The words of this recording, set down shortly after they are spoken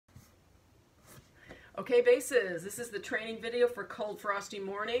Okay, basses, this is the training video for Cold Frosty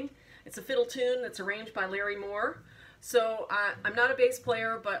Morning. It's a fiddle tune that's arranged by Larry Moore. So I'm not a bass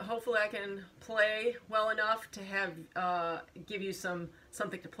player, but hopefully I can play well enough to have give you something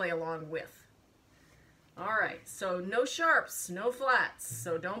to play along with. All right, so no sharps, no flats.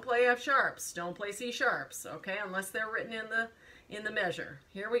 So don't play F sharps, don't play C sharps, okay, unless they're written in the measure.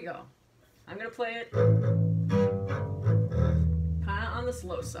 Here we go. I'm gonna play it kind of on the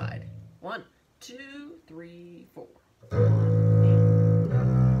slow side. 1, 2, 3, 4.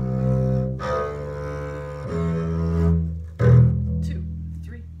 2,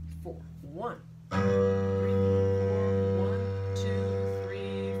 3, 4. 1, 3, 4. 1, 2,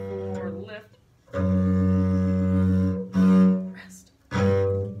 3, 4. Lift. Rest.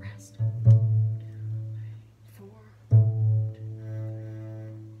 Rest. 4. 2, 3,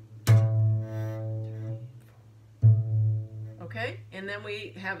 4. Okay, and then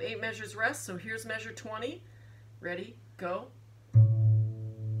we have 8 measures rest, so here's measure 20. Ready, go. 3,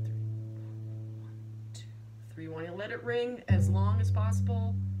 1, 2, 3. Want to let it ring as long as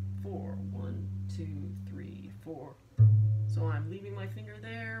possible. 4, 1, 2, 3, 4. So I'm leaving my finger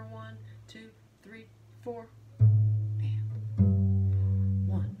there. 1, 2, 3, 4. And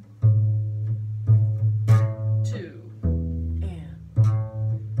 1, 2.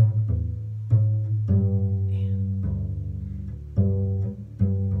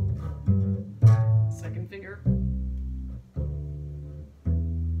 Second finger.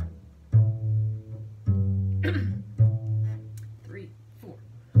 3, 4.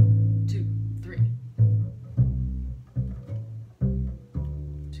 2, 3.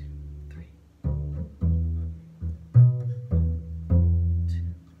 2, 3. 2.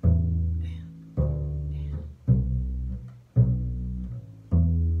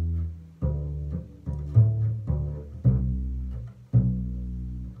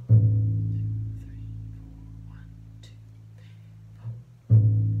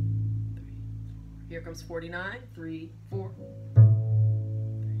 Here comes 49. 3, 4. 3,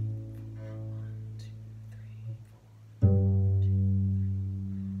 4. 1, 2, 3, 4.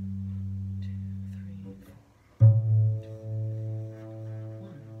 2, 3, 4.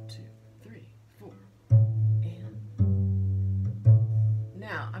 1, 2, 3, 4. And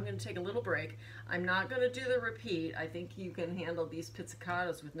now I'm going to take a little break. I'm not going to do the repeat. I think you can handle these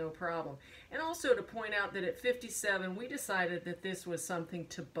pizzicatos with no problem. And also to point out that at 57 we decided that this was something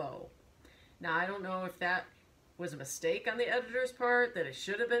to bow. Now, I don't know if that was a mistake on the editor's part, that it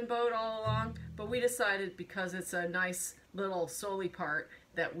should have been bowed all along, but we decided because it's a nice little solo part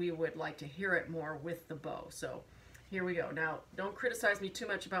that we would like to hear it more with the bow. So here we go. Now, don't criticize me too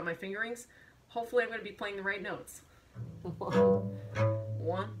much about my fingerings. Hopefully I'm going to be playing the right notes.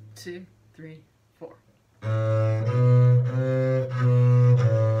 1, 2, 3, 4.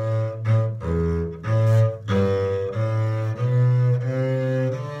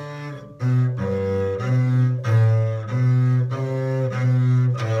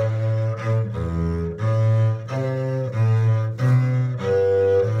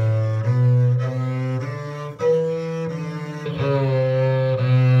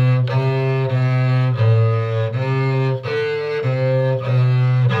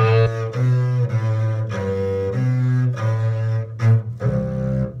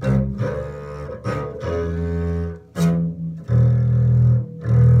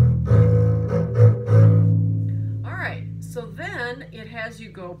 It has you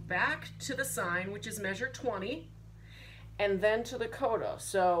go back to the sign, which is measure 20, and then to the coda.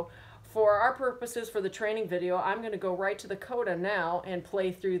 So for our purposes for the training video, I'm going to go right to the coda now and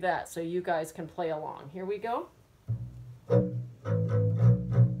play through that so you guys can play along. Here we go.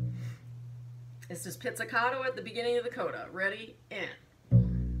 This is pizzicato at the beginning of the coda. Ready, and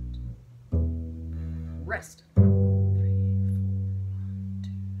rest.